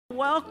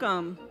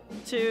welcome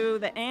to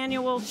the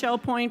annual Shell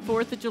Point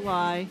 4th of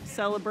July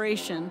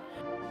celebration.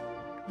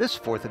 This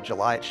 4th of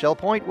July at Shell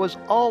Point was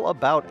all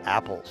about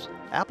apples.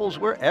 Apples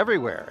were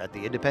everywhere at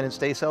the Independence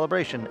Day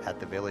celebration at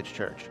the Village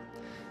Church.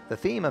 The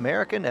theme,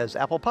 American as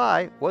Apple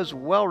Pie, was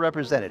well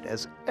represented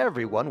as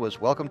everyone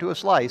was welcome to a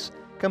slice,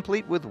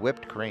 complete with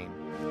whipped cream.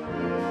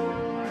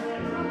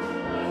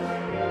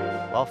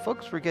 While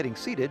folks were getting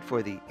seated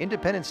for the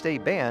Independence Day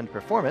Band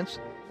performance,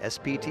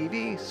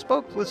 SPTV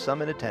spoke with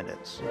some in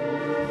attendance.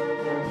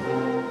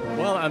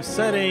 Well, I'm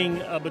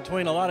sitting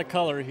between a lot of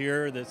color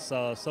here that's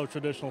so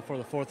traditional for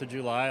the 4th of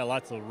July.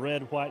 Lots of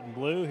red, white, and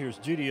blue. Here's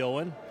Judy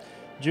Owen.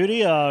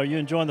 Judy, are you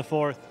enjoying the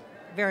 4th?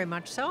 Very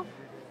much so.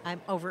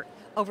 I'm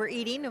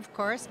overeating, of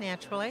course,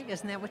 naturally.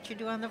 Isn't that what you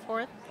do on the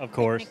 4th? Of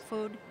course. Picnic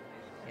food?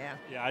 Yeah.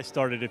 Yeah, I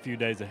started a few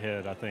days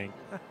ahead, I think.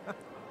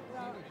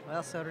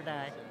 Well, so did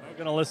I. We're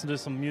going to listen to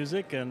some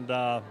music and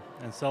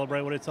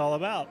celebrate what it's all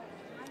about.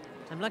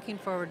 I'm looking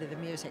forward to the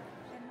music.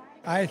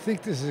 I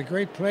think this is a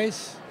great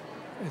place.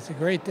 It's a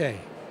great day.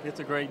 It's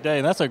a great day,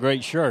 and that's a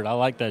great shirt. I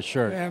like that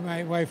shirt. Yeah,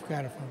 my wife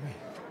got it for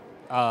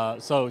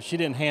me. So she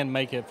didn't hand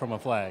make it from a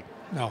flag?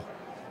 No,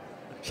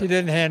 she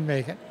didn't hand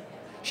make it.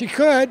 She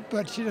could,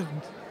 but she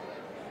didn't.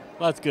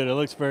 Well, that's good. It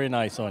looks very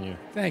nice on you.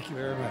 Thank you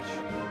very much.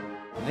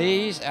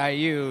 These I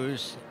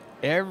use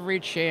every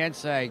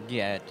chance I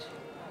get,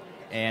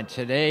 and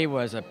today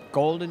was a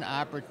golden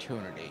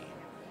opportunity.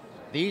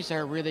 These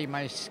are really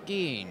my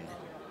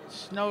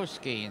snow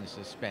skiing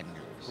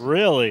suspenders.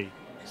 Really?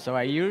 So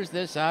I use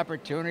this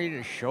opportunity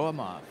to show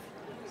them off.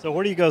 So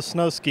where do you go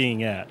snow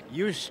skiing at?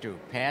 Used to,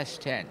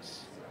 past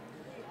tense.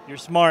 You're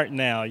smart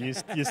now. You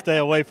stay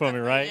away from it,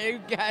 right? You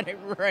got it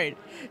right.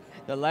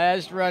 The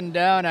last run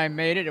down, I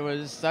made it. It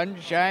was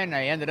sunshine.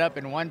 I ended up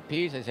in one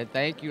piece. I said,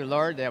 thank you,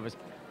 Lord. That was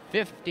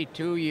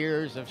 52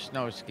 years of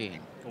snow skiing.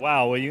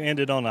 Wow, well, you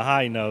ended on a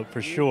high note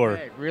for sure.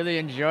 I really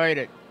enjoyed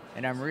it.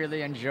 And I'm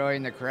really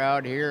enjoying the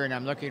crowd here, and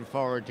I'm looking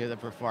forward to the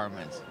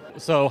performance.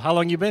 So how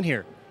long you been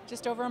here?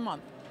 Just over a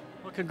month.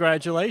 Well,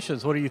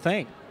 congratulations. What do you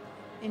think?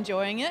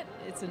 Enjoying it.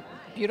 It's a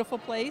beautiful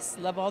place.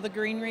 Love all the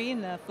greenery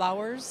and the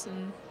flowers.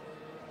 And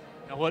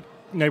Now, what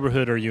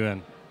neighborhood are you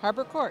in?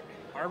 Harbor Court.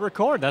 Harbor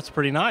Court. That's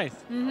pretty nice.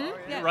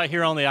 Mm-hmm. Yeah. Right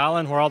here on the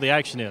island where all the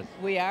action is.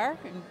 We are.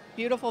 And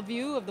beautiful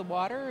view of the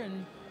water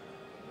and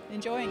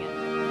enjoying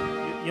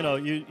it. You know,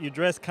 you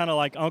dress kind of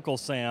like Uncle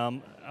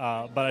Sam,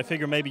 but I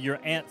figure maybe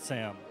you're Aunt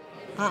Sam.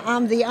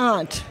 I'm the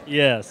aunt.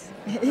 Yes.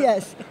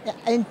 Yes,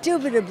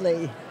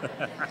 indubitably.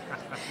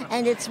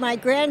 And it's my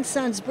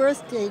grandson's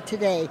birthday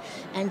today.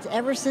 And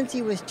ever since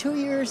he was 2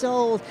 years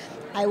old,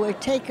 I would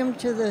take him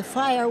to the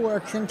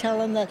fireworks and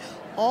tell him that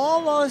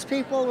all those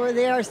people were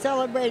there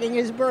celebrating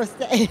his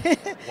birthday.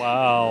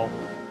 Wow.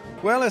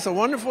 Well, it's a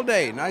wonderful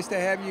day. Nice to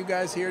have you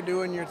guys here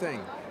doing your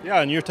thing.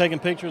 Yeah, and you're taking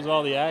pictures of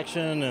all the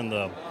action and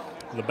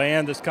the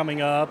band that's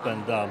coming up.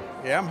 And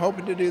yeah, I'm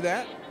hoping to do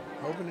that.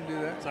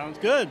 Sounds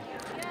good.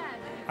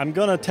 I'm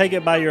going to take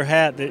it by your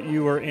hat that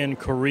you were in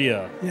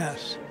Korea.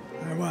 Yes,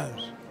 I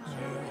was.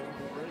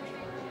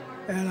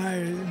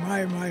 And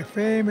my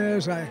fame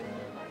is I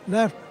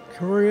left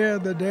Korea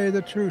the day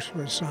the truce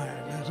was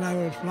signed. As I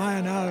was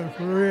flying out of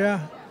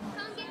Korea,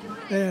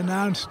 they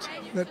announced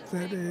that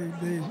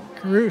the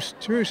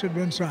truce had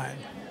been signed.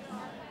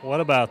 What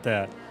about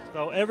that?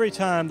 So every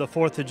time the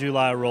 4th of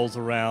July rolls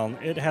around,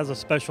 it has a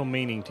special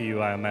meaning to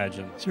you, I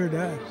imagine. Sure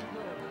does.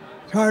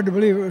 It's hard to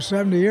believe it was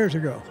 70 years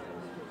ago.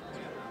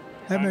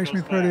 That makes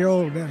me pretty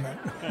old, doesn't it?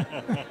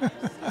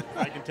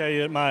 I can tell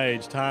you at my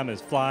age, time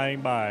is flying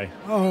by.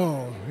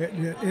 Oh,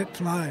 it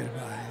flies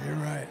by. You're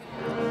right.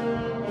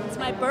 It's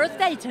my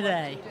birthday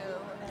today.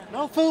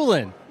 No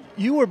fooling.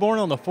 You were born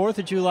on the 4th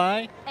of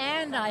July?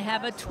 And I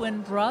have a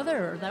twin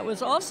brother that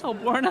was also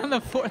born on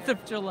the 4th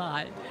of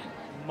July.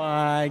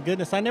 My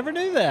goodness, I never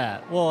knew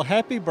that. Well,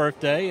 happy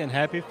birthday and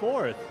happy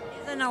 4th.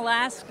 He's in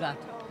Alaska.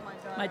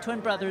 My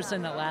twin brother's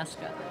in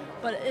Alaska.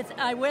 But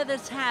I wear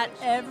this hat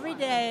every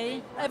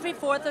day, every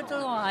 4th of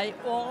July,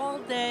 all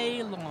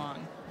day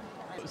long.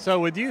 So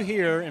with you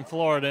here in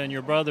Florida and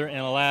your brother in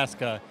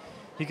Alaska,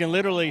 you can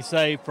literally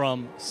say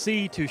from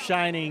sea to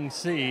shining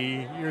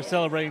sea, you're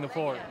celebrating the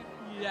 4th.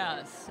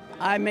 Yes.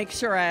 I make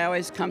sure I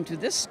always come to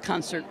this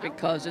concert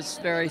because it's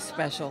very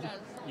special.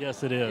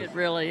 Yes, it is. It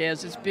really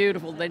is. It's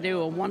beautiful. They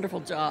do a wonderful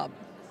job.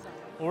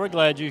 Well, we're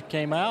glad you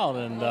came out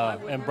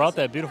and brought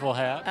that beautiful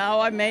hat. Oh,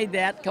 I made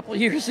that a couple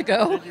of years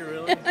ago. Did you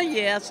really?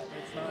 Yes.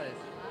 That's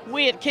nice.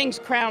 We at King's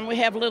Crown, we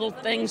have little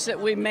things that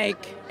we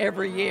make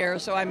every year,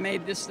 so I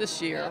made this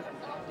year.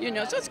 You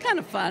know, so it's kind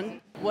of fun.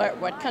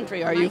 What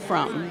country are you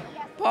from?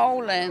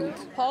 Poland.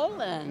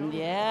 Poland,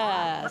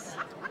 yes.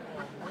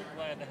 We're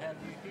glad to have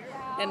you here.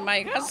 And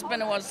my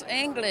husband was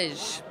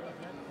English.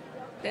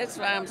 That's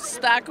why I'm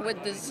stuck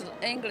with this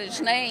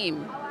English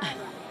name,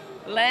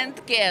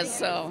 Landke.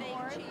 So.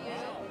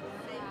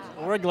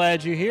 We're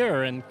glad you're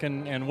here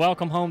and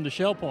welcome home to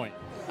Shell Point.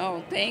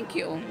 Oh, thank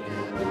you.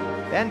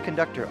 Band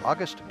conductor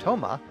August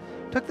Thoma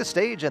took the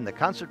stage and the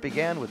concert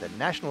began with a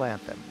national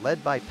anthem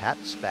led by Pat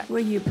Speck.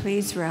 Will you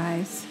please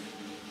rise?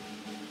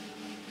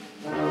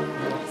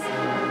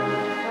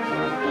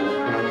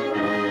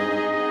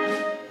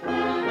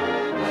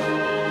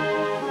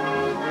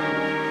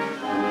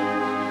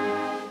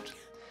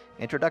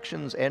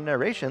 introductions and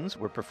narrations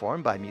were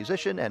performed by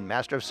musician and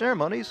master of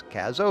ceremonies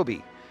Kaz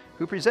Obi,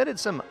 who presented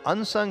some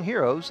unsung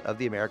heroes of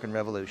the American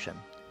Revolution.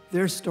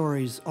 Their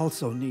stories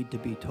also need to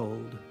be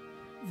told,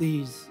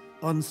 these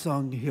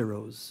unsung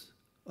heroes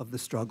of the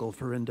struggle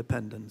for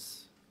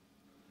independence.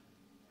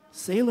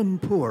 Salem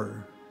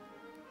Poor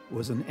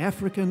was an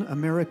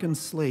African-American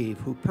slave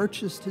who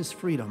purchased his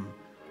freedom,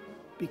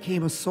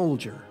 became a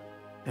soldier,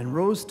 and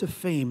rose to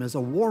fame as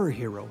a war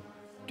hero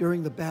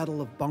during the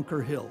Battle of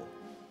Bunker Hill.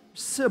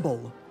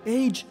 Sybil,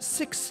 age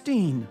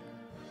 16,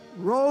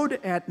 rode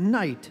at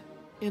night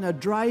in a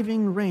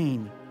driving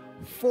rain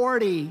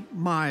 40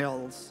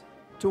 miles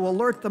to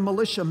alert the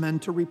militiamen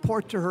to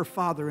report to her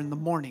father in the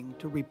morning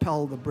to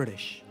repel the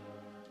British.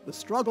 The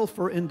struggle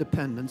for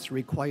independence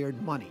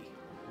required money,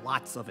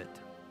 lots of it.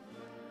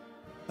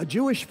 A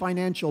Jewish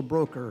financial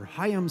broker,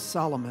 Chaim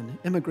Solomon,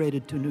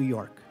 immigrated to New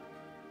York.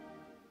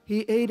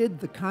 He aided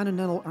the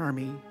Continental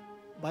Army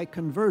by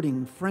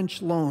converting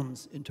French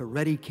loans into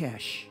ready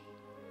cash.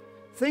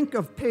 Think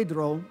of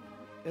Pedro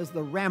as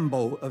the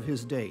Rambo of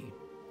his day.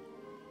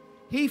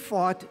 He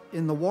fought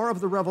in the War of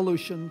the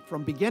Revolution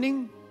from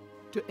beginning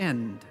to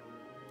end.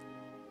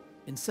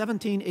 In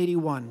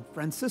 1781,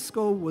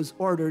 Francisco was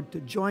ordered to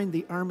join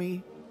the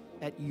army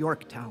at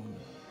Yorktown,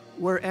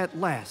 where at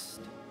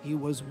last he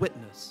was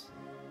witness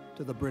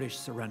to the British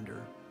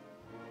surrender.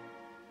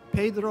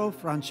 Pedro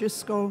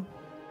Francisco,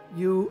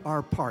 you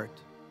are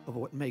part of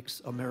what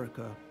makes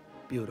America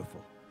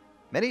beautiful.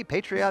 Many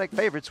patriotic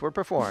favorites were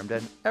performed,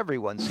 and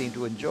everyone seemed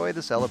to enjoy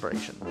the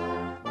celebration.